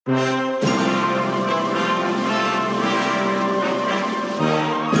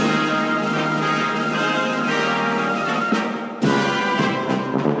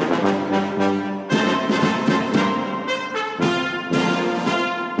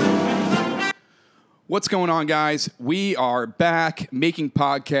What's going on, guys? We are back making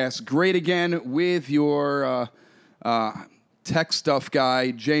podcasts great again with your tech stuff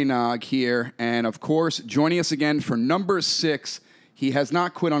guy, Jay Nog here. And, of course, joining us again for number 6. He has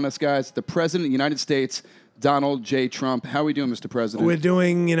not quit on us, guys. The President of the United States, Donald J. Trump. How are we doing, Mr. President? We're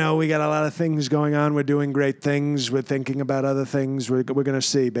doing, we got a lot of things going on. We're doing great things. We're thinking about other things. We're going to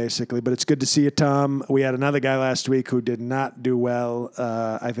see, basically. But it's good to see you, Tom. We had another guy last week who did not do well.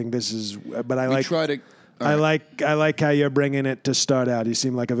 I think this is, but I like. I like how you're bringing it to start out. You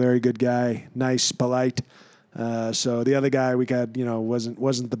seem like a very good guy, nice, polite. So the other guy we got,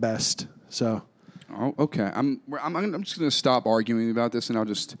 wasn't the best. So. Oh, okay. I'm just going to stop arguing about this, and I'll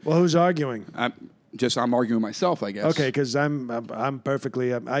just. Well, who's arguing? I'm arguing myself, I guess. Okay, because I'm perfectly.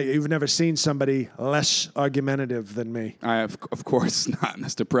 You've never seen somebody less argumentative than me. I have, of course not,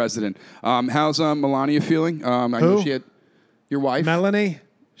 Mr. President. How's Melania feeling? I Who? know she had your wife. Melanie.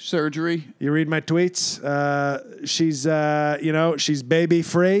 Surgery. You read my tweets. She's baby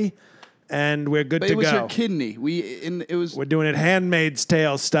free, and we're good But to it was go. her kidney. We're doing it Handmaid's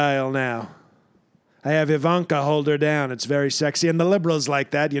Tale style now. I have Ivanka hold her down. It's very sexy, and the liberals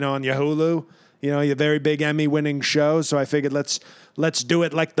like that. On your Hulu. Your very big Emmy-winning show. So I figured let's do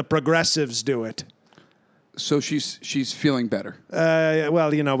it like the progressives do it. So she's feeling better.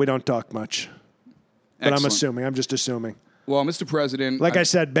 We don't talk much, but Excellent. I'm just assuming. Well, Mr. President, Like I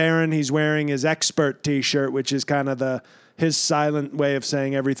said, Barron, he's wearing his expert T-shirt, which is kind of his silent way of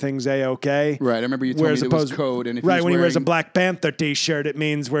saying everything's A-okay. Right, I remember you told me it was code. And if right, he's when he wears a wearing- Black Panther T-shirt, it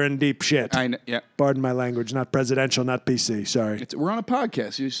means we're in deep shit. Yeah. Pardon my language, not presidential, not PC, sorry. We're on a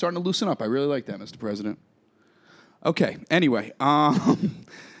podcast. You're starting to loosen up. I really like that, Mr. President. Okay, anyway, the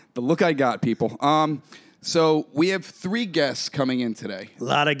look I got, people. So we have 3 guests coming in today. A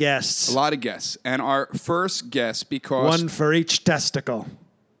lot of guests. A lot of guests. And our first guest, because... One for each testicle.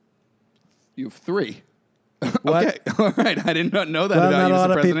 You have 3. What? Okay, all right. I did not know that Well, about not you, a lot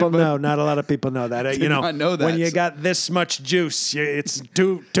Mr. of President. people but- know. Not a lot of people know that. Did not know that. When you got this much juice, it's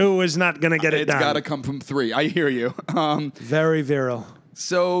two is not going to get it It's done. got to come from 3. I hear you. Very virile.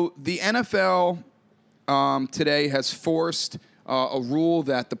 So the NFL today has forced a rule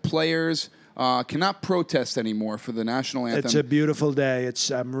that the players cannot protest anymore for the national anthem. It's a beautiful day.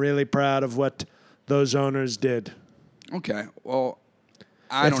 I'm really proud of what those owners did. Okay, well,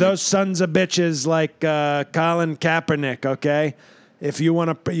 If those sons of bitches like Colin Kaepernick, okay, if you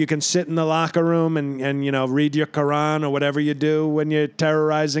want to, you can sit in the locker room and read your Quran or whatever you do when you're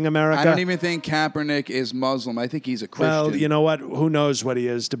terrorizing America. I don't even think Kaepernick is Muslim. I think he's a Christian. Well, you know what? Who knows what he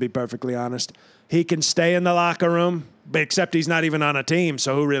is, to be perfectly honest. He can stay in the locker room, but except he's not even on a team,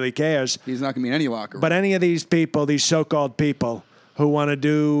 so who really cares? He's not going to be in any locker room. But any of these people, these so-called people who want to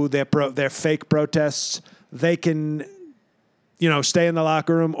do their fake protests, they can, stay in the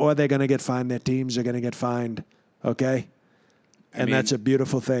locker room, or they're going to get fined. Their teams are going to get fined, okay? And that's a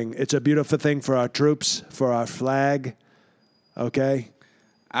beautiful thing. It's a beautiful thing for our troops, for our flag, okay?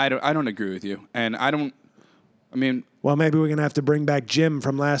 I don't agree with you, and Well, maybe we're going to have to bring back Jim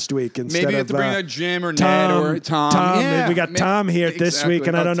from last week instead of... maybe you have to bring out Jim or Tom, Ned or Tom. Tom, we got Tom here this week,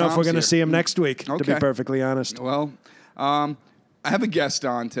 and I don't know if we're going to Tom's see here. him next week, to be Okay. perfectly honest. Well, I have a guest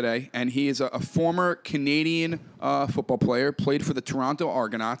on today, and he is a former Canadian football player, played for the Toronto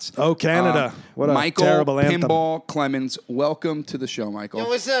Argonauts. Oh, Canada. What a Michael terrible anthem. Pinball Clemens. Welcome to the show, Michael. Yo,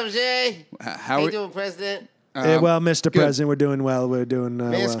 what's up, Jay? How you are- doing, President? Well, Mr. good. President, we're doing well. We're doing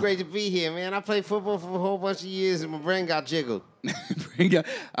Man, it's well. great to be here, man. I played football for a whole bunch of years, and my brain got jiggled.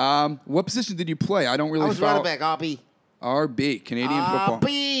 What position did you play? I don't really I was follow. running back, RB. RB, Canadian football.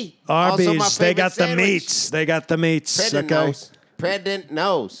 RB. Also my Arby's, they favorite got the sandwich. meats. They got the meats. President Okay. knows. President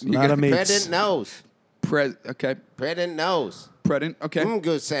knows. Lot of meats. President knows. Okay. President knows. President. Okay.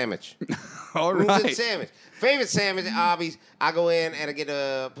 Good sandwich. All Good right. sandwich. Favorite sandwich, Arby's. I go in and I get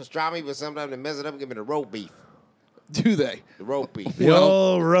a pastrami, but sometimes they mess it up and give me the roast beef. Do they? The roast beef.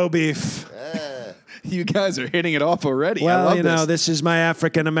 Yo, roast beef. You guys are hitting it off already. I Well, love this is my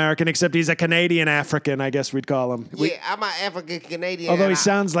African American, except he's a Canadian African, I guess we'd call him. Yeah, I'm an African Canadian. Although he and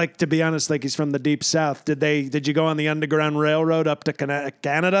sounds like, to be honest, like he's from the deep south. Did you go on the Underground Railroad up to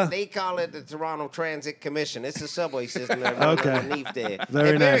Canada? They call it the Toronto Transit Commission. It's a subway system that runs Okay. underneath there. Very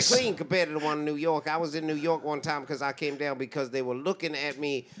and very nice. clean compared to the one in New York. I was in New York one time because I came down because they were looking at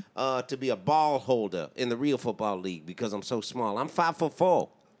me to be a ball holder in the real football league because I'm so small. I'm 5'4".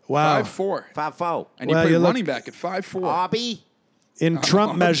 Wow. 5'4". 5'4". And you Well, play you look- running back at 5'4". RB. In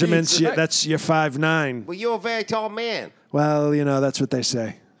Trump Oh, measurements, geez, right. that's you're 5'9". Well, you're a very tall man. Well, that's what they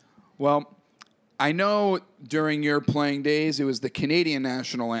say. Well, I know during your playing days it was the Canadian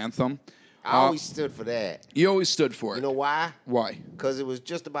national anthem. I always stood for that. You always stood for it. You know why? Why? Because it was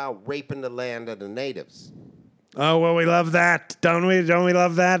just about raping the land of the natives. Oh, well, we love that, don't we? Don't we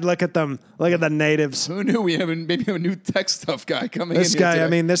love that? Look at them. Look at the natives. Who knew we have maybe a new tech stuff guy coming in This here guy,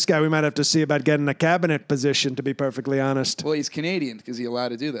 today. this guy, we might have to see about getting a cabinet position, to be perfectly honest. Well, he's Canadian because he's allowed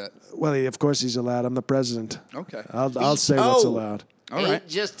to do that. Well, of course he's allowed. I'm the president. Okay. I'll say what's allowed. All Ain't right.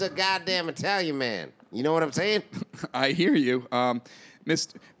 just a goddamn Italian man. You know what I'm saying? I hear you.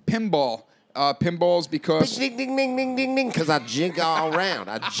 Mr. Pinball. Pinballs because Ding, ding, ding, ding, ding, ding, because I jig all around.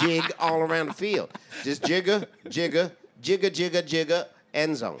 I jig all around the field. Just jigger, jigger, jigger, jigger, jigger,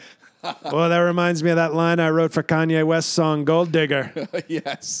 end zone. Well, that reminds me of that line I wrote for Kanye West's song "Gold Digger."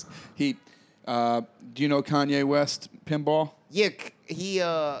 yes. He do you know Kanye West, Pinball? Yeah, he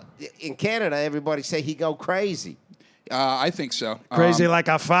in Canada, everybody say he go crazy. I think so. Crazy like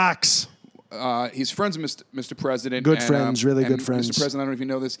a fox. He's friends with Mr. President. Good and, friends, really and good friends. Mr. President, I don't know if you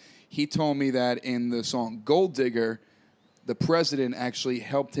know this. He told me that in the song Gold Digger, the president actually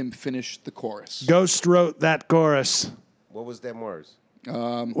helped him finish the chorus. Ghost wrote that chorus. What was them words?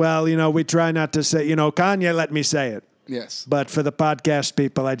 Well, we try not to say, Kanye let me say it. Yes. But for the podcast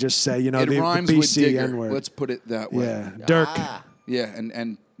people, I just say, It the rhymes with BC Digger. N-word. Let's put it that way. Yeah, Dirk. Ah, Yeah,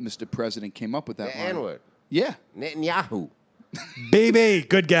 and Mr. President came up with that the line. N-word. Yeah. Netanyahu. BB,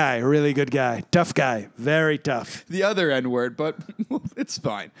 good guy, really good guy. Tough guy, very tough. The other N-word, but it's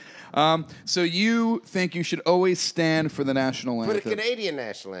fine. So you think you should always stand for the national For anthem? the Canadian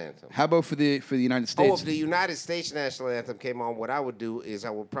national anthem. How about for the United Oh, States? if the United States national anthem came on, what I would do is I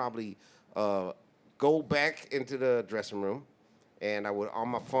would probably go back into the dressing room, and I would on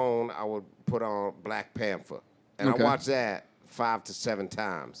my phone I would put on Black Panther, and Okay. I watch that 5 to 7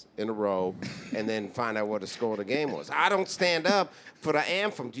 times in a row, and then find out what the score of the game was. I don't stand up for the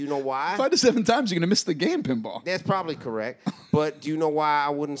anthem. Do you know why? 5 to 7 times, you're going to miss the game, Pinball. That's probably correct. But do you know why I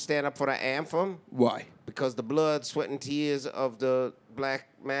wouldn't stand up for the anthem? Why? Because the blood, sweat, and tears of the Black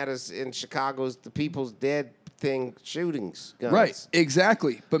Matters in Chicago's the people's dead thing shootings. Guns. Right,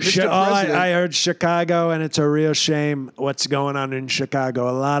 exactly. But Mr. All President, I heard Chicago, and it's a real shame what's going on in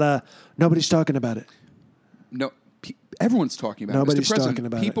Chicago. Nobody's talking about it. no, everyone's talking about Nobody's it. Mr. President, talking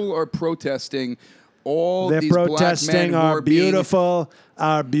about it. people are protesting all They're these black protesting men who our are being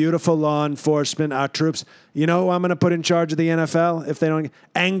beautiful law enforcement, our troops. You know who I'm going to put in charge of the NFL if they don't?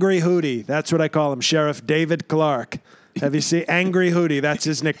 Angry Hootie. That's what I call him. Sheriff David Clark. Have you seen Angry Hootie? That's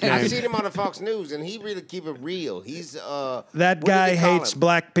his nickname. I've seen him on the Fox News, and he really keep it real. He's That what do guy they call hates him?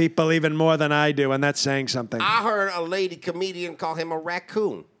 black people even more than I do, and that's saying something. I heard a lady comedian call him a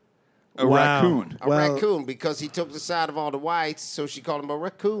raccoon. a Wow. raccoon. A Well- raccoon because he took the side of all the whites, so she called him a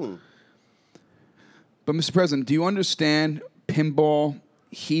raccoon. But Mr. President, do you understand Pinball?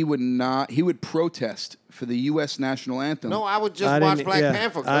 He would protest for the U.S. national anthem. No, I would I just watch didn't- Black yeah.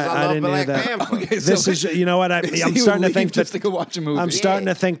 Panther because I I, love didn't hear Black that. Panther. Okay, This is, you know what? I'm He would starting to leave think just that to go watch a movie. I'm starting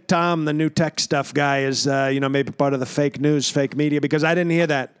to think Tom, the new tech stuff guy, is maybe part of the fake news, fake media, because I didn't hear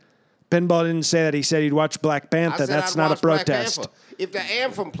that. Pinball didn't say that. He said he'd watch Black I Panther. said That's I'd not a watch Black protest. Panther. If the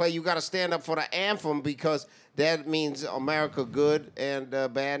anthem play, you got to stand up for the anthem because that means America good and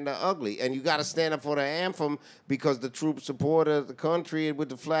bad and ugly. And you got to stand up for the anthem because the troops support the country with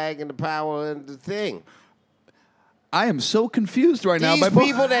the flag and the power and the thing. I am so confused right now. These by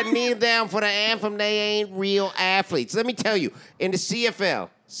people that kneel down for the anthem, they ain't real athletes. Let me tell you, in the CFL,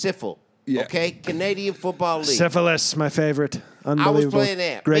 Yeah. okay, Canadian Football League. Syphilis, my favorite. I Unbelievable. was playing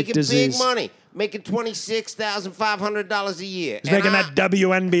there, Great making disease. big money, making $26,500 a year. He's making that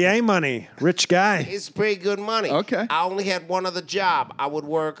WNBA money. Rich guy. It's pretty good money. Okay. I only had one other job. I would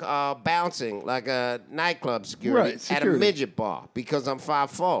work bouncing, like a nightclub security, Right, at a security. midget bar because I'm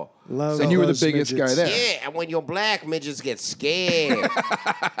 5'4". Love And you were the those biggest midgets. guy there. Yeah, and when you're black, midgets get scared.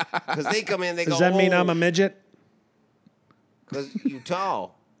 Because they come in, they Does go, that mean I'm a midget? Because you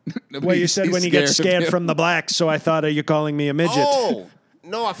tall. Well, you said when you get scared of from the blacks, so I thought, are you calling me a midget? Oh,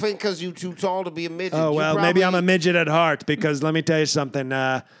 no, I think because you too tall to be a midget. Oh, You well, maybe I'm a probably- midget at heart because let me tell you something.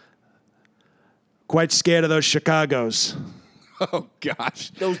 Quite scared of those Chicagos. Oh gosh.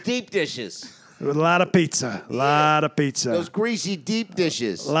 Those deep dishes. A lot of pizza. A lot of pizza. Those greasy deep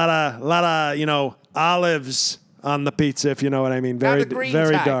dishes. A lot of, olives on the pizza, if you know what I mean. Very, Not the green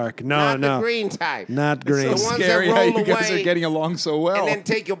very type. dark. No, Not no. the green type. Not green. The ones Scary that how roll you guys away are getting along so well. and then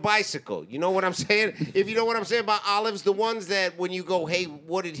take your bicycle. You know what I'm saying? If you know what I'm saying about olives, the ones that when you go, hey,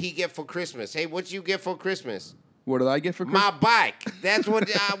 what did he get for Christmas? Hey, what you get for Christmas? What did I get for Christmas? My bike. That's what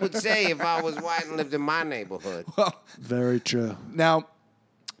I would say if I was white and lived in my neighborhood. Very true. Now,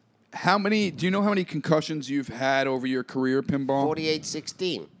 do you know how many concussions you've had over your career, Pinball?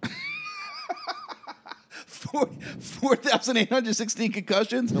 48-16. 4,816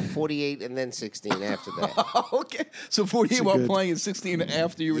 concussions? No, 48 and then 16 after that. Okay. So 48 a while good- playing and 16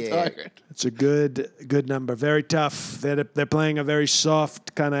 after you Yeah. retired. It's a good number. Very tough. They're playing a very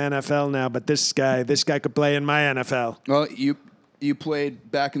soft kind of NFL now, but this guy could play in my NFL. Well, you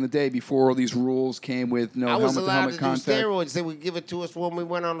played back in the day before all these rules came with no I was helmet to allowed helmet to do contact. steroids. They would give it to us when we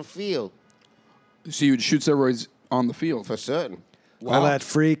went on the field, So you would shoot steroids on the field. for certain. All that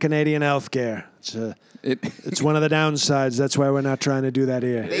free Canadian health care. It's one of the downsides. That's why we're not trying to do that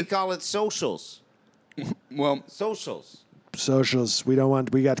here. They call it socials. Well, Socials. Socials. We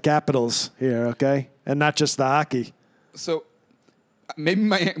got capitals here, okay? And not just the hockey. so maybe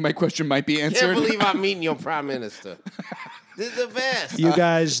my question might be Can't answered. believe I'm meeting your prime minister. This is the best. You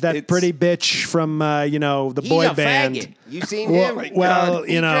guys, that it's- pretty bitch from, the He boy a band. faggot. You seen Well, him? well,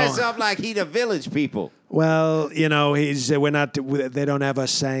 he you know. dress up like he the village people. Well, we're not, they don't have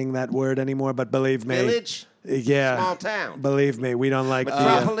us saying that word anymore, but believe me. Village? Yeah. Small town. Believe me, we don't like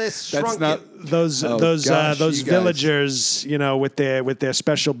Metropolis that's shrunk not- it. those Oh, those gosh, those you guys. villagers, with their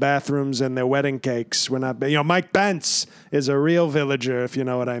special bathrooms and their wedding cakes. We're not, Mike Pence is a real villager, if you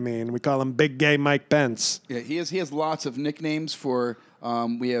know what I mean. We call him Big Gay Mike Pence. Yeah, he has lots of nicknames for.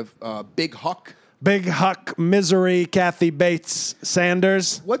 We have Big Huck. Big Huck, Misery, Kathy Bates,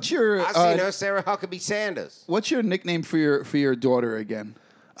 Sanders. What's your I seen her, Sarah Huckabee Sanders. What's your nickname for your daughter again?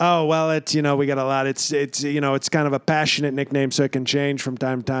 Oh well, it's we got a lot. It's it's kind of a passionate nickname, so it can change from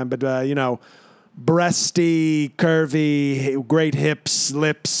time to time. But breasty, curvy, great hips,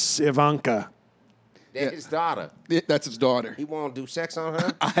 lips, Ivanka. That's his daughter. That's his daughter. He won't do sex on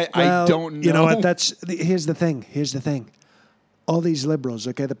her? I Well, don't know. You know what? Here's the thing. All these liberals,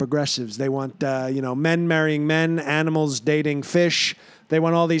 okay, the progressives, they want men marrying men, animals dating fish. They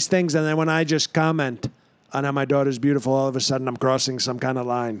want all these things, and then when I just comment on how my daughter's beautiful, all of a sudden I'm crossing some kind of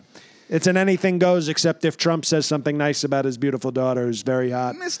line. It's an anything goes, except if Trump says something nice about his beautiful daughter, who's very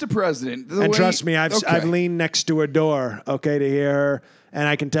hot. Mr. President. And trust me, I've leaned next to her door, okay, to hear her, and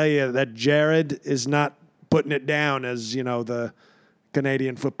I can tell you that Jared is not putting it down as the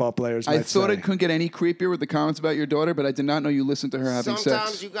Canadian football players might I thought say. it couldn't get any creepier with the comments about your daughter, but I did not know you listened to her having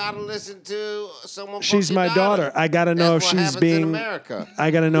Sometimes sex. you gotta listen to someone. She's fuck your my daughter. I gotta know if That's what she's happens in being. America.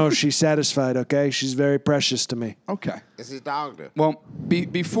 I gotta know if she's satisfied. Okay, she's very precious to me. Okay. It's his doctor. Well,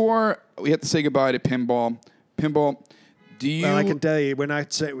 before we have to say goodbye to Pinball, do you? Well, I can tell you, we're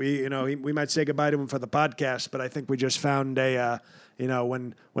not say we might say goodbye to him for the podcast, but I think we just found a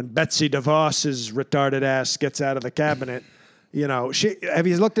when Betsy DeVos's retarded ass gets out of the cabinet, have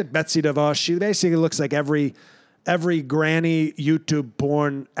you looked at Betsy DeVos? She basically looks like every granny YouTube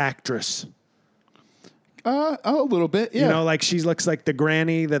porn actress. a little bit, yeah. Like she looks like the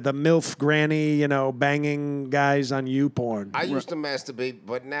granny, the MILF granny, banging guys on YouPorn. I used to masturbate,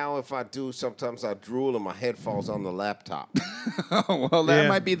 but now if I do, sometimes I drool and my head falls on the laptop. Oh, well, that Yeah.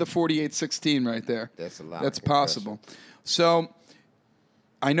 might be the 4816 right there. That's a lot That's of compression. possible. So,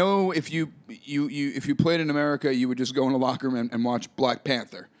 I know if you played in America, you would just go in the locker room and watch Black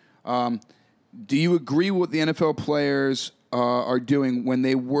Panther. Do you agree with what the NFL players are doing when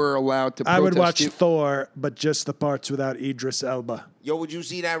they were allowed to protest? I would watch you? Thor, but just the parts without Idris Elba. Yo, would you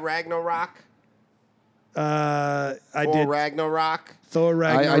see that Ragnarok? I Or did. Ragnarok? Thor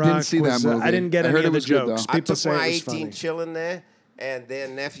Ragnarok. didn't see that was, movie. I didn't get I any heard of it the was good, jokes. though. I People took say my it was 18 funny. chilling there, and their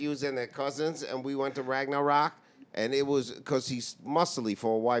nephews and their cousins, and we went to Ragnarok, and it was because he's muscly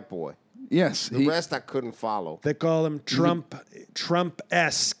for a white boy. Yes. The rest I couldn't follow. They call him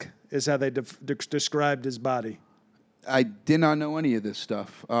Trump-esque is how they described his body. I did not know any of this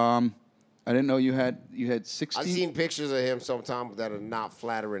stuff. I didn't know you had 16. I've seen pictures of him sometimes that are not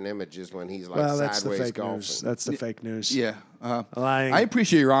flattering images when he's like Well, that's the sideways fake golfing. news. That's the fake news. Yeah. Lying. I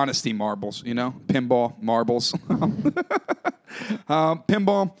appreciate your honesty, Marbles. Pinball, Marbles.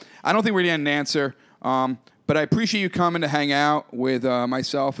 Pinball, I don't think we're getting an answer, but I appreciate you coming to hang out with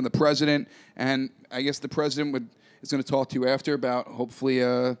myself and the president. And I guess the president is going to talk to you after about hopefully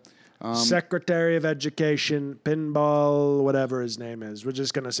Secretary of Education, Pinball, whatever his name is. We're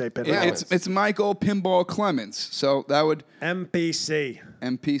just going to say Pinball. Yeah. it's Michael Pinball Clemens. So that would MPC.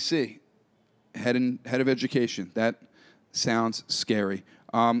 MPC, head of education. That sounds scary.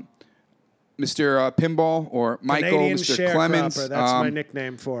 Mr. Pinball or Michael, Canadian Mr. Clemens. sharecropper. That's my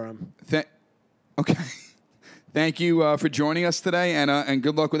nickname for him. Okay. Thank you for joining us today, and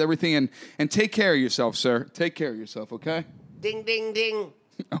good luck with everything. And take care of yourself, sir. Take care of yourself, okay? Ding, ding, ding.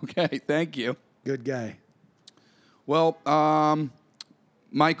 Okay, thank you. Good guy. Well,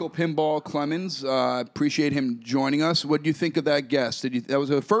 Michael Pinball Clemens. Appreciate him joining us. What did you think of that guest? That was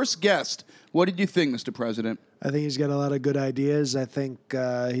the first guest. What did you think, Mr. President? I think he's got a lot of good ideas. I think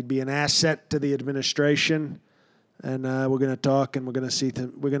he'd be an asset to the administration, and we're going to talk, and we're going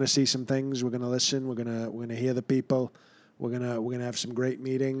to see some things. We're going to listen. We're going to hear the people. We're gonna have some great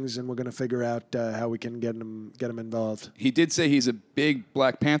meetings, and we're going to figure out how we can get him involved. He did say he's a big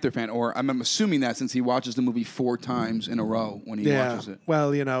Black Panther fan, or I'm assuming that since he watches the movie 4 times in a row when he watches it.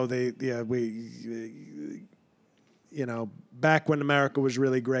 Well, back when America was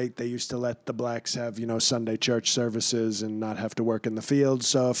really great, they used to let the blacks have, Sunday church services and not have to work in the fields.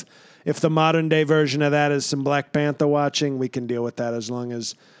 So if the modern day version of that is some Black Panther watching, we can deal with that as long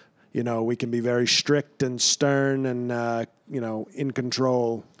as, we can be very strict and stern and, in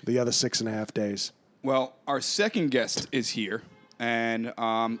control the other 6.5 days. Well, our second guest is here, and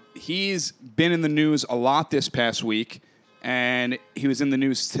he's been in the news a lot this past week. And he was in the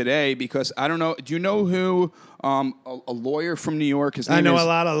news today because, I don't know, do you know who a lawyer from New York? His name I know a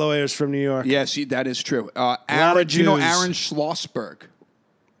lot of lawyers from New York. Yes, that is true. Aaron, do you know Aaron Schlossberg?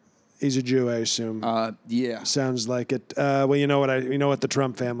 He's a Jew, I assume. Yeah, sounds like it. Well, you know what the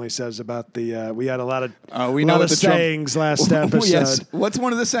Trump family says about the. We had a lot of sayings last episode. Yes. What's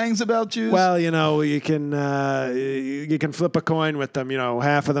one of the sayings about Jews? Well, you can flip a coin with them.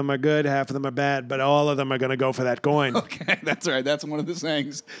 Half of them are good, half of them are bad, but all of them are going to go for that coin. Okay, that's right. That's one of the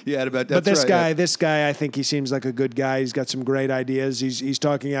sayings you had about that. But this guy, I think he seems like a good guy. He's got some great ideas. He's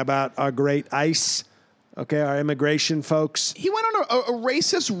talking about our great ICE. Okay, our immigration folks. He went on a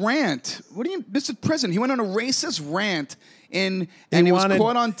racist rant. What do you, Mr. President? He went on a racist rant, and he was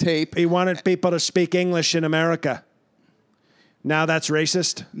caught on tape. He wanted people to speak English in America. Now that's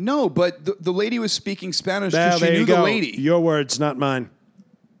racist? No, but the lady was speaking Spanish because she knew the lady. Your words, not mine.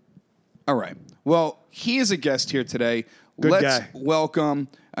 All right. Well, he is a guest here today. Let's guy. Welcome.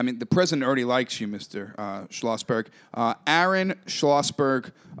 I mean, the president already likes you, Mr. Schlossberg. Aaron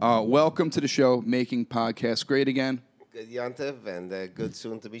Schlossberg, welcome to the show, Making Podcasts Great Again. Good Yontif, and good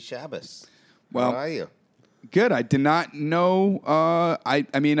soon to be Shabbos. Well, how are you? Good. I did not know. I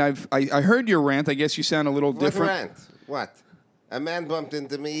heard your rant. I guess you sound a little different. What rant? What? A man bumped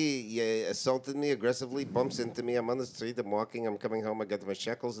into me, he assaulted me aggressively, bumps into me. I'm on the street, I'm walking, I'm coming home, I got my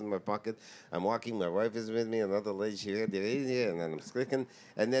shekels in my pocket. I'm walking, my wife is with me, another lady, here, and then I'm clicking.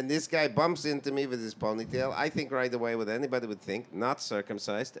 And then this guy bumps into me with his ponytail. I think right away what anybody would think, not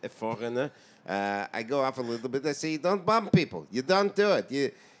circumcised, a foreigner. I go off a little bit, I say, you don't bump people. You don't do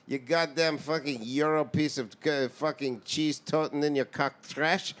it. You goddamn fucking Euro piece of fucking cheese toting in your cock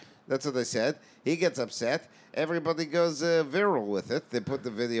trash. That's what I said. He gets upset. Everybody goes viral with it. They put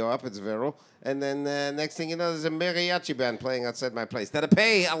the video up. It's viral. And then next thing you know, there's a mariachi band playing outside my place that I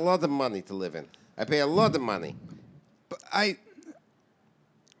pay a lot of money to live in. I pay a lot of money. But I'm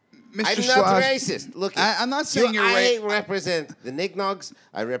not racist. Look, I'm not saying you're racist. I represent the Nignogs.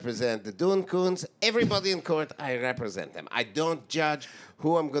 I represent the Dune Coons. Everybody in court, I represent them. I don't judge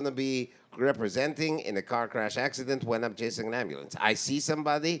who I'm going to be representing in a car crash accident when I'm chasing an ambulance. I see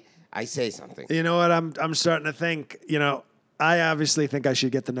somebody, I say something. You know what? I'm starting to think, I obviously think I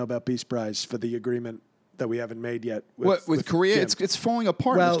should get the Nobel Peace Prize for the agreement that we haven't made yet. With Korea? It's falling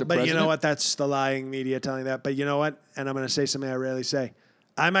apart, well, Mr. but President. You know what? That's the lying media telling that. But you know what? And I'm going to say something I rarely say.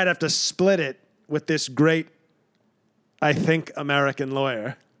 I might have to split it with this great, I think, American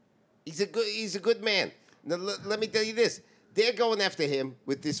lawyer. He's a good man. Now, let me tell you this. They're going after him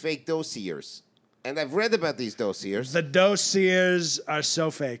with these fake dossiers. And I've read about these dossiers. The dossiers are so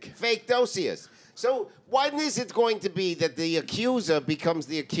fake. Fake dossiers. So when is it going to be that the accuser becomes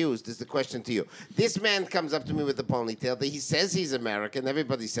the accused is the question to you. This man comes up to me with the ponytail. He says he's American.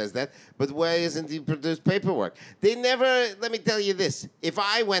 Everybody says that. But why isn't he produced paperwork? They never, let me tell you this. If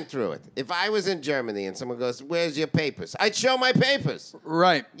I went through it, if I was in Germany and someone goes, where's your papers? I'd show my papers.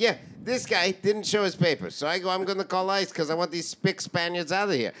 Right. Yeah, this guy didn't show his papers. So I go, I'm going to call ICE because I want these spick Spaniards out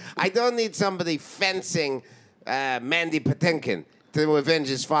of here. I don't need somebody fencing Mandy Patinkin to avenge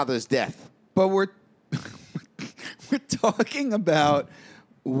his father's death. But we're talking about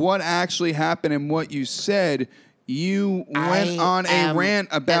what actually happened and what you said. You went on a rant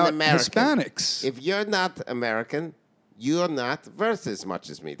about Hispanics. If you're not American, you're not worth as much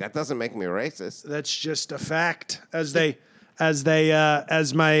as me. That doesn't make me racist. That's just a fact. As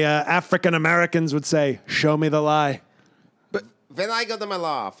my African Americans would say, show me the lie. When I go to my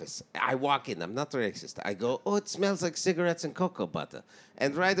law office, I walk in. I'm not racist. I go, oh, it smells like cigarettes and cocoa butter.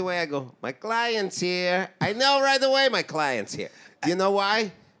 And right away I go, my client's here. I know right away my client's here. Do you know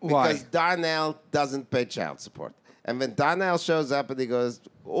why? Why? Because Darnell doesn't pay child support. And when Donnell shows up and he goes,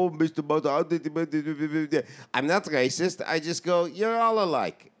 "Oh, Mr. Mother," I'm not racist. I just go, "You're all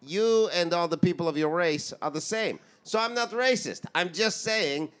alike. You and all the people of your race are the same." So I'm not racist. I'm just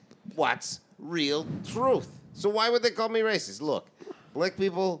saying what's real truth. So why would they call me racist? Look, black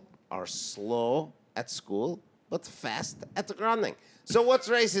people are slow at school, but fast at running. So what's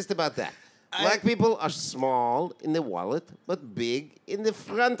racist about that? Black people are small in the wallet, but big in the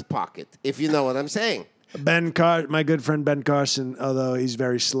front pocket, if you know what I'm saying. My good friend Ben Carson, although he's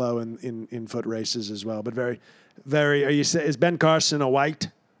very slow in foot races as well, but very, very. Is Ben Carson a white?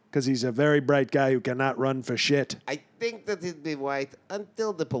 Because he's a very bright guy who cannot run for shit. I think that he'd be white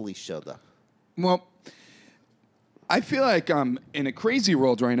until the police showed up. Well, I feel like I'm in a crazy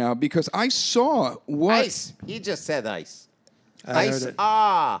world right now because I saw what... Ice. He just said ice. I Ice. heard it.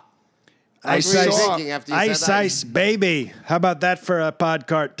 Ah. Ice, What were you ice, thinking after you said ice, baby. How about that for a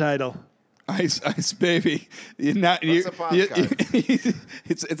podcart title? Ice baby. You're not, What's a podcast?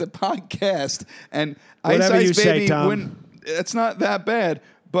 It's a podcast, and Whatever Ice you say, baby. Tom. It's not that bad,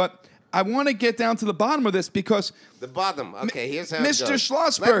 but I want to get down to the bottom of this because The bottom. Okay, here's how Mr. it goes.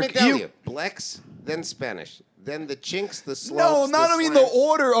 Schlossberg, Let me tell you- you. Blacks, then Spanish. Then the chinks, the slopes, no, not the I mean the slants.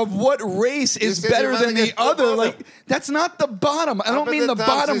 order of what race is said better you're than running the at the other. bottom. Like that's not the bottom. I don't Up at mean the the top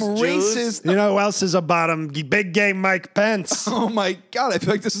bottom is Jews. races. You know who else is a bottom? Big game Mike Pence. Oh my God! I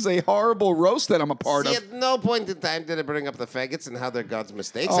feel like this is a horrible roast that I'm a part See, of. at no point in time did I bring up the faggots and how they're God's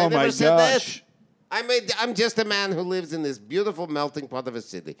mistakes. Oh I never my said gosh. that. I'm just a man who lives in this beautiful melting pot of a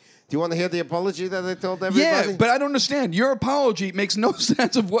city. Do you want to hear the apology that I told everybody? Yeah, but I don't understand. Your apology makes no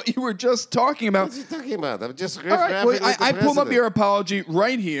sense of what you were just talking about. What's he talking about? I'm just All right, well, riffraffing with the I pulled up president. your apology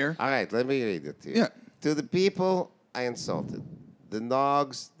right here. All right, let me read it to you. Yeah. To the people I insulted, the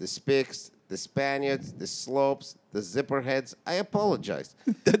Nogs, the Spics, the Spaniards, the Slopes, the Zipperheads, I apologize.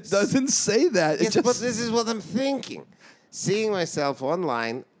 That doesn't say that. It Yes, just, but this is what I'm thinking. Seeing myself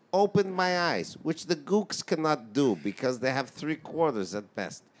online opened my eyes, which the gooks cannot do because they have 3/4 at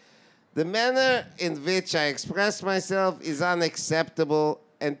best. The manner in which I express myself is unacceptable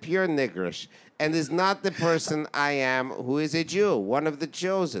and pure niggerish, and is not the person I am, who is a Jew, one of the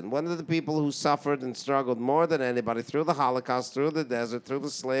chosen, one of the people who suffered and struggled more than anybody through the Holocaust, through the desert, through the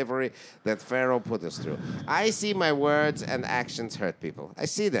slavery that Pharaoh put us through. I see my words and actions hurt people. I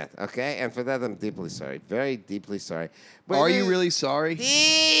see that, okay? And for that, I'm deeply sorry. Very deeply sorry. But are you really sorry?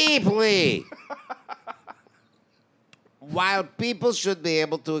 Deeply. While people should be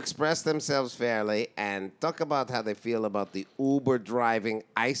able to express themselves fairly and talk about how they feel about the Uber driving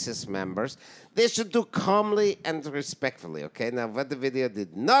ISIS members, they should do calmly and respectfully, okay? Now, what the video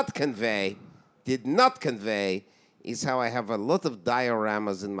did not convey, is how I have a lot of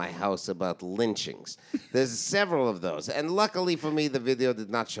dioramas in my house about lynchings. There's several of those. And luckily for me, the video did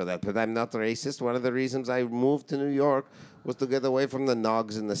not show that. But I'm not racist. One of the reasons I moved to New York was to get away from the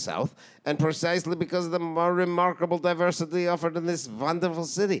Nogs in the South. And precisely because of the more remarkable diversity offered in this wonderful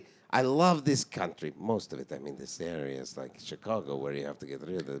city. I love this country. Most of it. I mean, this area is like Chicago, where you have to get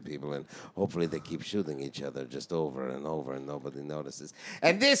rid of the people, and hopefully they keep shooting each other just over and over, and nobody notices.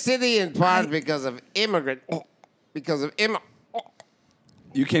 And this city, in part, because of immigrant...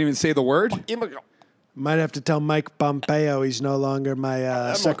 You can't even say the word? immigrant. Might have to tell Mike Pompeo he's no longer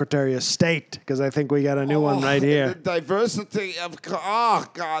my Secretary of State because I think we got a new one right The here. diversity of... Oh,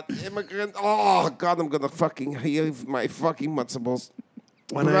 God. Immigrant... Oh, God, I'm going to fucking heave my fucking matzo balls.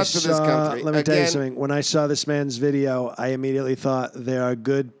 When I brought to this saw, country. let me tell you Again, something. When I saw this man's video, I immediately thought there are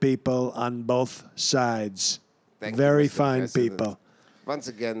good people on both sides. Thank you, Very Mr. fine President. people. Once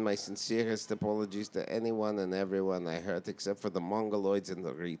again, my sincerest apologies to anyone and everyone I hurt, except for the Mongoloids and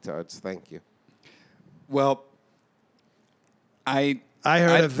the retards. Thank you. Well, I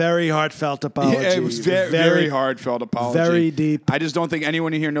heard a very heartfelt apology. Yeah, it was very heartfelt apology. Very deep. I just don't think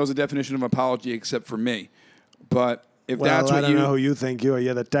anyone in here knows the definition of apology except for me. But if Well, that's I what don't you know who you think you are.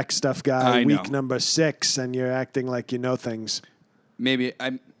 You're the tech stuff guy. I know. Week number 6, and you're acting like you know things. maybe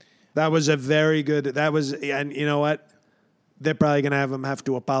I'm That was a very good. That was, and you know what? They're probably going to have him have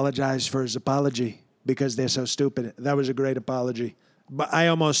to apologize for his apology because they're so stupid. That was a great apology. But I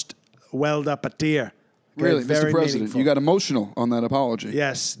almost welled up a tear. Okay, really, very Mr. President, meaningful. you got emotional on that apology.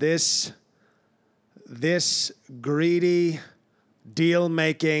 Yes, this greedy,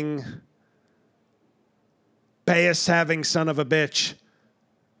 deal-making, pay-us-having son of a bitch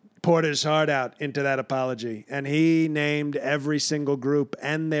poured his heart out into that apology. And he named every single group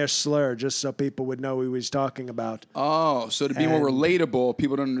and their slur just so people would know who he was talking about. Oh, so to be more And- relatable,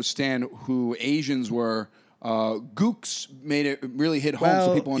 people don't understand who Asians were Gooks made it really hit home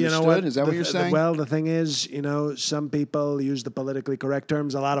so people understood. Is that what you're saying? Well, the thing is, some people use the politically correct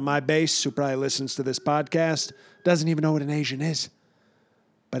terms. A lot of my base, who probably listens to this podcast, doesn't even know what an Asian is.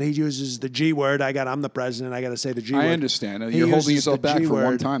 But he uses the G word. I'm the president. I got to say the G word. I understand. You're holding yourself back for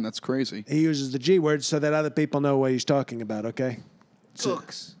one time. That's crazy. He uses the G word so that other people know what he's talking about, okay?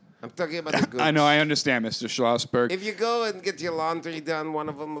 Gooks. I'm talking about the gooks. I know. I understand, Mr. Schlossberg. If you go and get your laundry done, one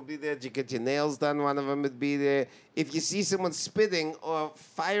of them will be there. If you get your nails done, one of them would be there. If you see someone spitting or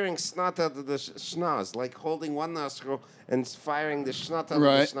firing snot out of the schnoz, like holding one nostril and firing the snot out of the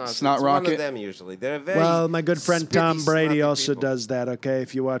schnoz. Snot it's rocket. one of them usually. They're very Well, my good friend spitty, Tom Brady snotty also people. does that, okay?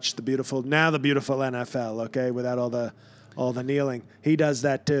 If you watch the beautiful NFL, okay, without all the kneeling. He does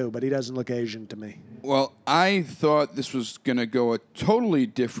that too, but he doesn't look Asian to me. Well, I thought this was going to go a totally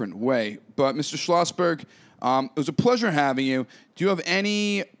different way. But, Mr. Schlossberg, it was a pleasure having you. Do you have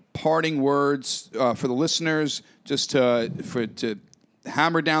any parting words for the listeners just to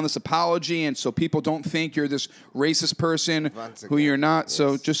hammer down this apology and so people don't think you're this racist person who you're not? Yes.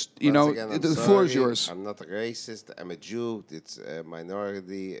 So just, the floor is yours. I'm not a racist. I'm a Jew. It's a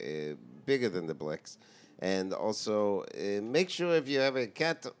minority, bigger than the blacks. And also, make sure if you have a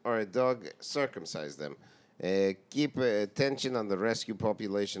cat or a dog, circumcise them. Keep attention on the rescue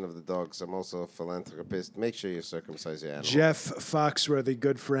population of the dogs. I'm also a philanthropist. Make sure you circumcise your animal. Jeff Foxworthy,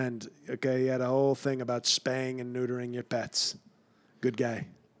 good friend. Okay, he had a whole thing about spaying and neutering your pets. Good guy.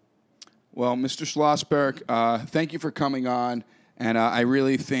 Well, Mr. Schlossberg, thank you for coming on. And I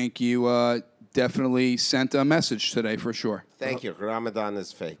really think you definitely sent a message today for sure. Thank you. Ramadan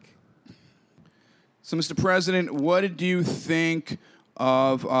is fake. So, Mr. President, what did you think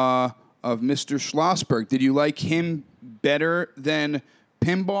of Mr. Schlossberg? Did you like him better than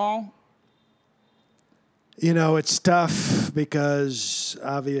Pinball? It's tough because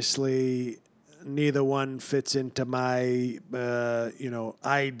obviously neither one fits into my,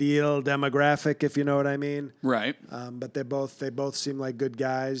 ideal demographic, if you know what I mean. Right. But they both seem like good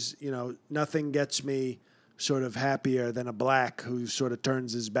guys. Nothing gets me sort of happier than a black who sort of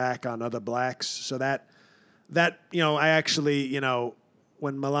turns his back on other blacks. So that I actually,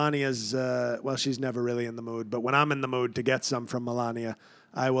 when Melania's, she's never really in the mood, but when I'm in the mood to get some from Melania,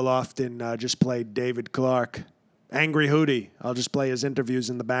 I will often just play David Clark, Angry Hootie. I'll just play his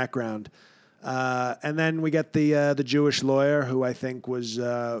interviews in the background. And then we get the Jewish lawyer, who I think was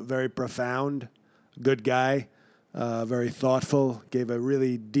very profound, good guy, very thoughtful, gave a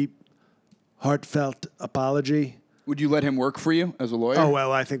really deep, heartfelt apology. Would you let him work for you as a lawyer? Oh,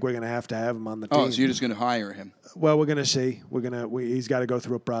 well, I think we're going to have him on the team. Oh, so you're just going to hire him? Well, we're going to see. He's got to go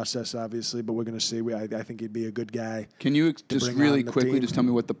through a process, obviously, but we're going to see. I think he'd be a good guy. Can you just really quickly just tell me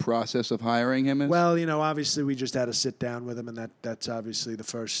what the process of hiring him is? Well, obviously we just had to sit down with him, and that's obviously the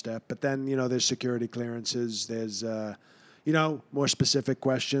first step. But then, there's security clearances. There's, more specific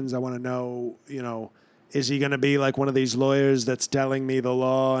questions. I want to know, is he going to be like one of these lawyers that's telling me the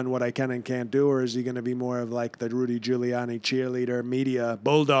law and what I can and can't do, or is he going to be more of like the Rudy Giuliani cheerleader, media,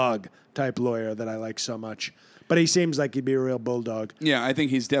 bulldog type lawyer that I like so much? But he seems like he'd be a real bulldog. Yeah, I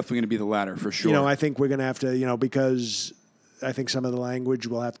think he's definitely going to be the latter for sure. I think we're going to have to, because I think some of the language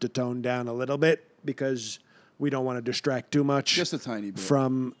will have to tone down a little bit because we don't want to distract too much. Just a tiny bit.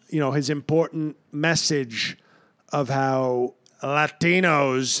 From, his important message of how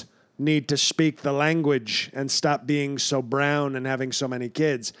Latinos need to speak the language and stop being so brown and having so many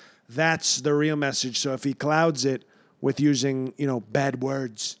kids. That's the real message. So if he clouds it with using, bad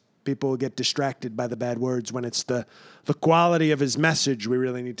words, people will get distracted by the bad words when it's the quality of his message we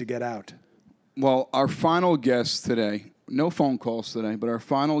really need to get out. Well, our final guest today, no phone calls today, but our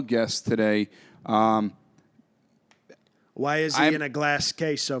final guest today. Why is he in a glass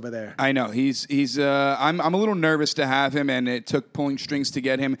case over there? I know he's. I'm a little nervous to have him, and it took pulling strings to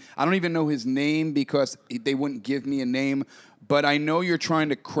get him. I don't even know his name because they wouldn't give me a name. But I know you're trying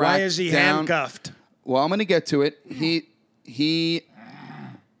to crack down. Why is he handcuffed? Well, I'm going to get to it. He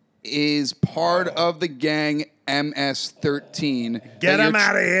is part of the gang MS-13. Get him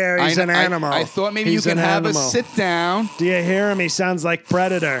out of here. He's an animal. I thought maybe He's you can have animal. a sit down. Do you hear him? He sounds like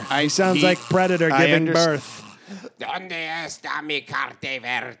Predator. He sounds like Predator giving birth. ¿Dónde está mi carta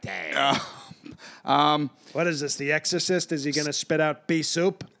verde? What is this, The Exorcist? Is he going to spit out pea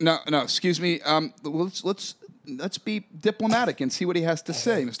soup? No, excuse me. Let's be diplomatic and see what he has to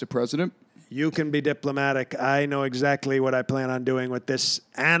say, Mr. President. You can be diplomatic. I know exactly what I plan on doing with this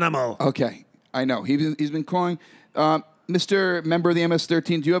animal. Okay, I know. He's been calling. Mr. Member of the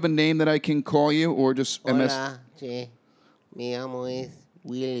MS-13, do you have a name that I can call you or just MS? Hola, sí. Mi amo es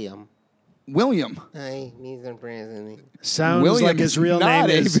William. William. Hi, Mr. President. Sounds William like his real not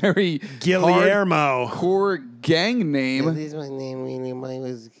name a is very Guillermo. core gang name. This is my name,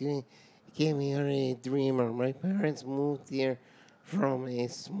 William. Came here a dreamer. My parents moved here from a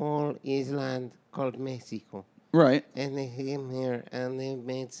small island called Mexico. Right. And they came here and they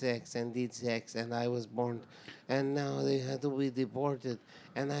made sex and did sex and I was born. And now they had to be deported.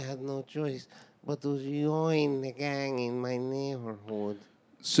 And I had no choice but to join the gang in my neighborhood.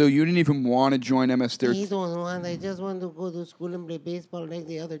 So you didn't even want to join I MS-13. don't want. I just want to go to school and play baseball like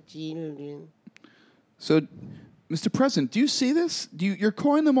the other children. So, Mr. President, do you see this? You're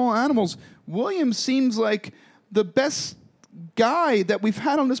calling them all animals. William seems like the best guy that we've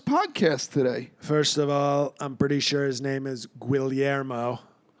had on this podcast today. First of all, I'm pretty sure his name is Guillermo.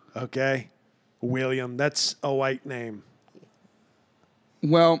 Okay? William. That's a white name.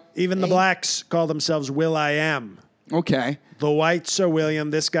 Well, Even the blacks call themselves Will.I.am. okay. The whites are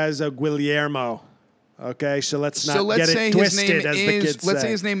William. This guy's a Guillermo. Okay? So let's not So let's get say it his name twisted, as the is. kids Let's say.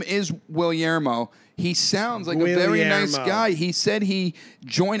 say his name is Guillermo. He sounds like a very nice Guillermo. guy. He said he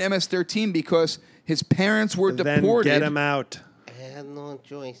joined MS-13 because his parents were Then deported. get him out. I had no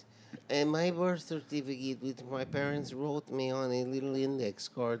choice. And my birth certificate, which my parents wrote me on a little index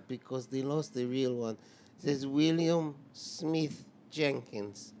card because they lost the real one, says William Smith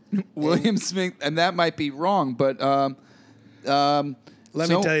Jenkins. William Smith, and that might be wrong, but Let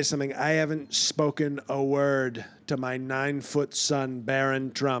me tell you something. I haven't spoken a word to my 9-foot son,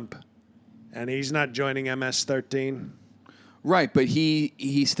 Barron Trump, and he's not joining MS-13. Right, but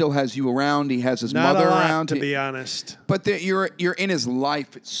he still has you around. He has his Not mother a lot, around. to be honest. But you're in his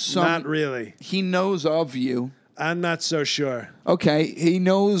life. Not really. He knows of you. I'm not so sure. Okay, he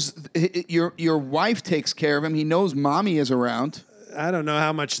knows your wife takes care of him. He knows mommy is around. I don't know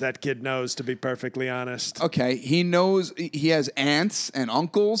how much that kid knows, to be perfectly honest. Okay, he knows he has aunts and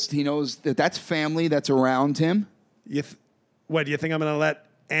uncles. He knows that's family that's around him. What, do you think I'm going to let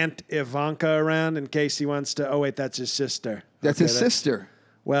Aunt Ivanka around in case he wants to? Oh, wait, that's his sister. That's his sister.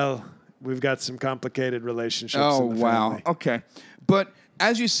 Well, we've got some complicated relationships Oh, in the wow. family. Okay. But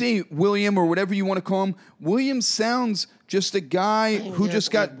as you see, William, or whatever you want to call him, William sounds just a guy who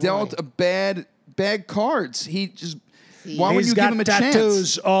just got dealt a bad cards. He just... Why would He's you got give him a tattoos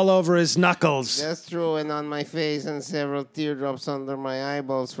chance? all over his knuckles. That's true, and on my face and several teardrops under my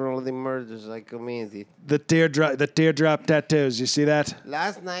eyeballs for all the murders I committed. The teardrop tattoos. You see that?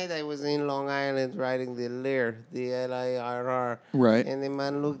 Last night I was in Long Island riding the Lear, the L-I-R-R. Right. And the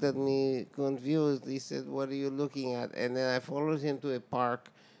man looked at me confused. He said, "What are you looking at?" And then I followed him to a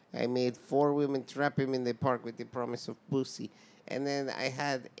park. I made 4 women trap him in the park with the promise of pussy. And then I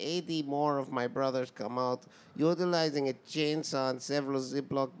had 80 more of my brothers come out, utilizing a chainsaw and several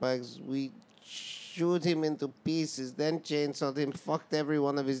Ziploc bags. We shoot him into pieces, then chainsawed him, fucked every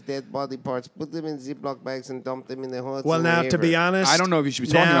one of his dead body parts, put them in Ziploc bags, and dumped them in the Hudson Well, now, to be River. honest... I don't know if you should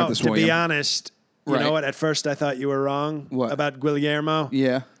be talking about this, to be William. honest, you Right. know what? At first, I thought you were wrong What? about Guillermo.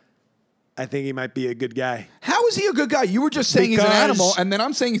 Yeah. I think he might be a good guy. How is he a good guy? You were just saying he's an Because- animal, and then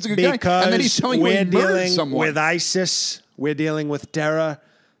I'm saying he's a good guy, Because and then he's telling you he we're murdered dealing someone. with ISIS. We're dealing with terror.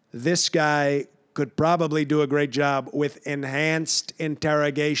 This guy could probably do a great job with enhanced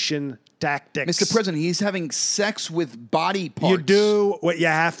interrogation tactics. Mr. President, he's having sex with body parts. You do what you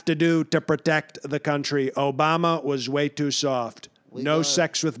have to do to protect the country. Obama was way too soft. No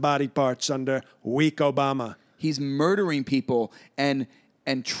sex with body parts under weak Obama. He's murdering people and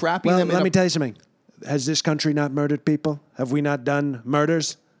trapping Well, them in let a... me tell you something. Has this country not murdered people? Have we not done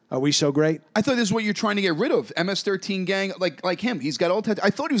murders? Are we so great? I thought this is what you're trying to get rid of. MS-13 gang, like him. He's got all... I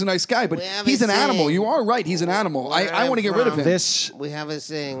thought he was a nice guy, but We have he's a an animal. saying. You are right. He's an animal. Where I I'm want to get rid of from, him. We have a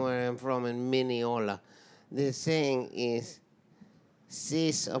saying where I'm from in Mineola. The saying is,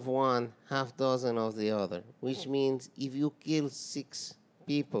 6 of one, half dozen of the other, which means if you kill 6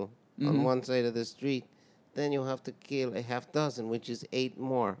 people on one side of the street, then you have to kill a half dozen, which is 8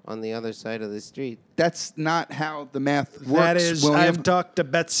 more on the other side of the street. That's not how the math works, That is, William. I've talked to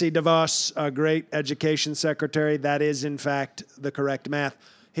Betsy DeVos, our great education secretary. That is, in fact, the correct math.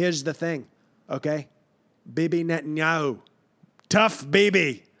 Here's the thing, okay? Bibi Netanyahu. Tough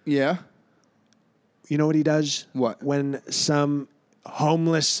Bibi. Yeah? You know what he does? What? When some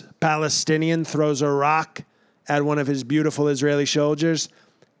homeless Palestinian throws a rock at one of his beautiful Israeli soldiers,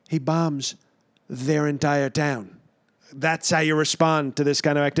 he bombs their entire town. That's how you respond to this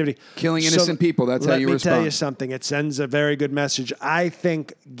kind of activity. Killing innocent people, that's how you Let me tell respond. you something. It sends a very good message. I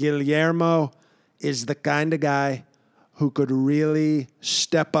think Guillermo is the kind of guy who could really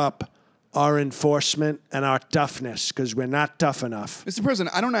step up our enforcement and our toughness because we're not tough enough. Mr.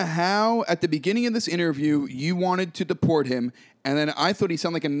 President, I don't know how at the beginning of this interview you wanted to deport him, and then I thought he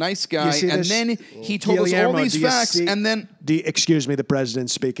sounded like a nice guy, You see and this? then he told us all Guillermo, these do you facts, see- and then excuse me, the president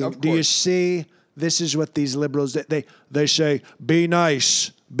speaking. Of Do you course. see? This is what these liberals they say. Be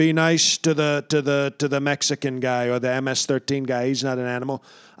nice to the Mexican guy or the MS-13 guy. He's not an animal.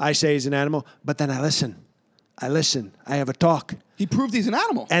 I say he's an animal, but then I listen. I have a talk. he proved he's an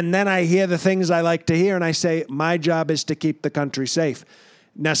animal. And then I hear the things I like to hear, and I say, my job is to keep the country safe.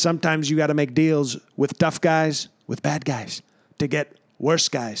 Now, sometimes you got to make deals with tough guys, with bad guys, to get worse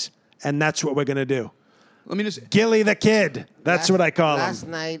guys. And that's what we're going to do. Let me just. Gilly the Kid. That's what I call him. Last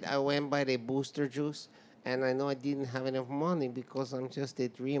night I went by the Booster Juice, and I know I didn't have enough money because I'm just a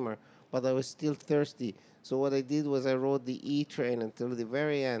dreamer, but I was still thirsty. So what I did was I rode the E train until the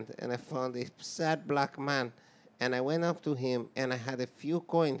very end, and I found a sad black man, and I went up to him, and I had a few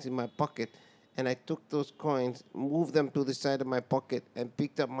coins in my pocket, and I took those coins, moved them to the side of my pocket, and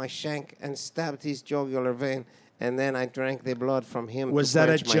picked up my shank and stabbed his jugular vein. And then I drank the blood from him. Was to that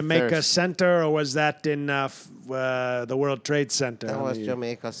at quench my Jamaica thirst. Center, or was that in the World Trade Center? That was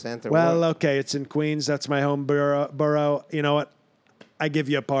Jamaica Center. Well, okay, it's in Queens. That's my home borough. You know what? I give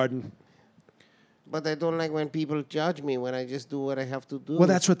you a pardon. But I don't like when people judge me when I just do what I have to do. Well,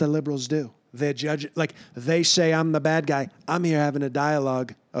 that's what the liberals do. They judge, like they say I'm the bad guy. I'm here having a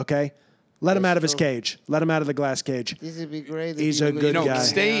dialogue, okay? Let him That's out of his true. cage. Let him out of the glass cage. This would be great. if He's you a could good just No, guy. get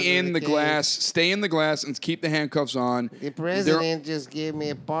stay out of in the cage. glass. Stay in the glass and keep the handcuffs on. The There- president just gave me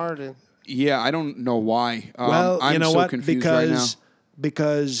a pardon. Yeah, I don't know why. Well, I'm you know so what? confused right now.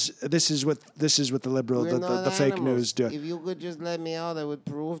 Because this is what the liberal, We're not the fake animals. news do. If you could just let me out, I would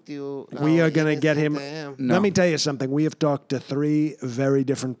prove to you. We how are going to get him. innocent I am. No. Let me tell you something. We have talked to 3 very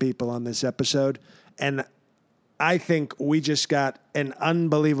different people on this episode, and I think we just got an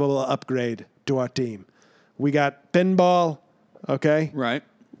unbelievable upgrade to our team. We got Pinball, okay? Right,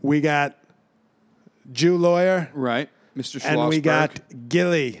 We got Jew Lawyer, right. Mr. Schlossberg. and we got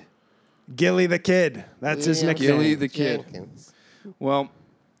Gilly the Kid. That's his William nickname. Gilly the Kid. Jenkins. Well,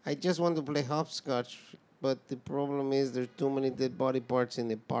 I just want to play hopscotch, but the problem is there's too many dead body parts in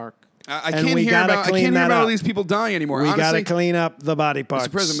the park. I And can't we hear gotta about. I clean can't hear that about all up. these people dying anymore. We got to Honestly, clean up the body parts.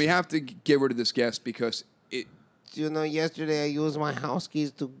 Mr. President, we have to get rid of this guest because it. You know, yesterday I used my house keys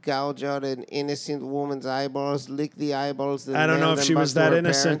to gouge out an innocent woman's eyeballs, lick the eyeballs. Then I don't know mail if them she back was to that her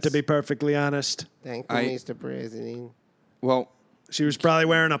innocent, parents. to be perfectly honest. Thank you, I- Mr. President. Well, She was probably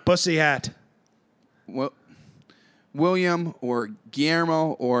wearing a pussy hat. well, William or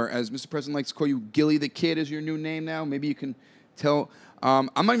Guillermo, or as Mr. President likes to call you, Gilly the Kid is your new name now. Maybe you can tell. I'm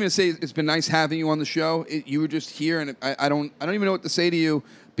not even going to say it's been nice having you on the show. You were just here, and I don't even know what to say to you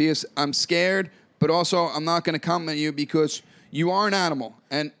because I'm scared, but also I'm not going to compliment you because you are an animal.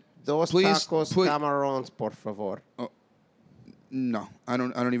 And Dos please tacos put camarones, por favor. no, I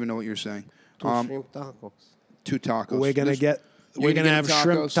don't even know what you're saying. Two shrimp tacos. 2 tacos. We're gonna You're we're gonna get have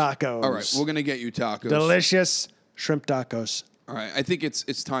shrimp tacos. All right, we're gonna get you tacos. Delicious shrimp tacos. All right, I think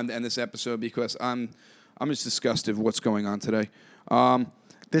it's time to end this episode because I'm just disgusted with what's going on today.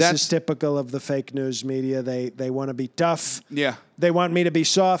 This That's- is typical of the fake news media. They want to be tough. Yeah. They want me to be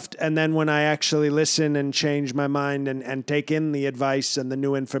soft, and then when I actually listen and change my mind and take in the advice and the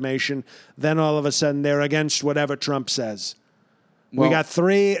new information, then all of a sudden they're against whatever Trump says. Well- We got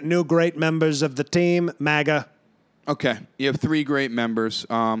 3 new great members of the team, MAGA. Okay, you have 3 great members.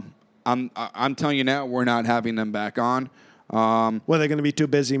 I'm telling you now, we're not having them back on. Well, they're going to be too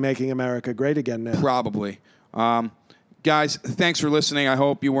busy making America great again now. Probably. Guys, thanks for listening. I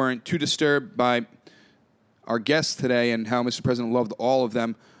hope you weren't too disturbed by our guests today and how Mr. President loved all of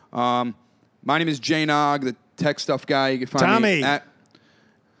them. My name is Jay Nog, the tech stuff guy. You can find Tommy. me at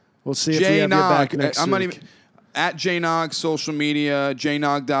We'll see if we Jay have you back Nog. next I'm week. not even at Jay Nog social media,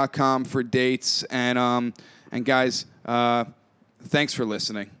 jnog.com for dates, and guys, thanks for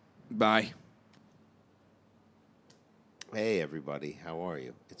listening. Bye. Hey, everybody. How are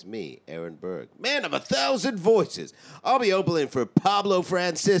you? It's me, Aaron Berg, man of 1,000 voices. I'll be opening for Pablo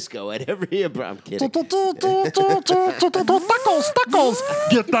Francisco at every... I'm kidding. Tacos.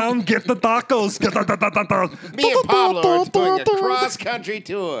 Get down, get the tacos. Me and Pablo are doing a cross-country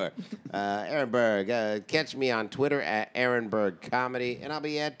tour. Aaron Berg. Catch me on Twitter at Aaron Berg Comedy. And I'll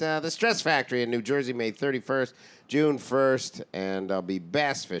be at the Stress Factory in New Jersey, May 31st, June 1st. And I'll be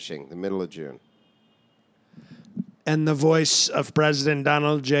bass fishing the middle of June. And the voice of President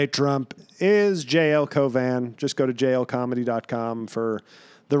Donald J. Trump is JL Covan. Just go to jlcomedy.com for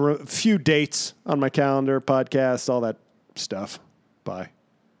the few dates on my calendar, podcasts, all that stuff. Bye.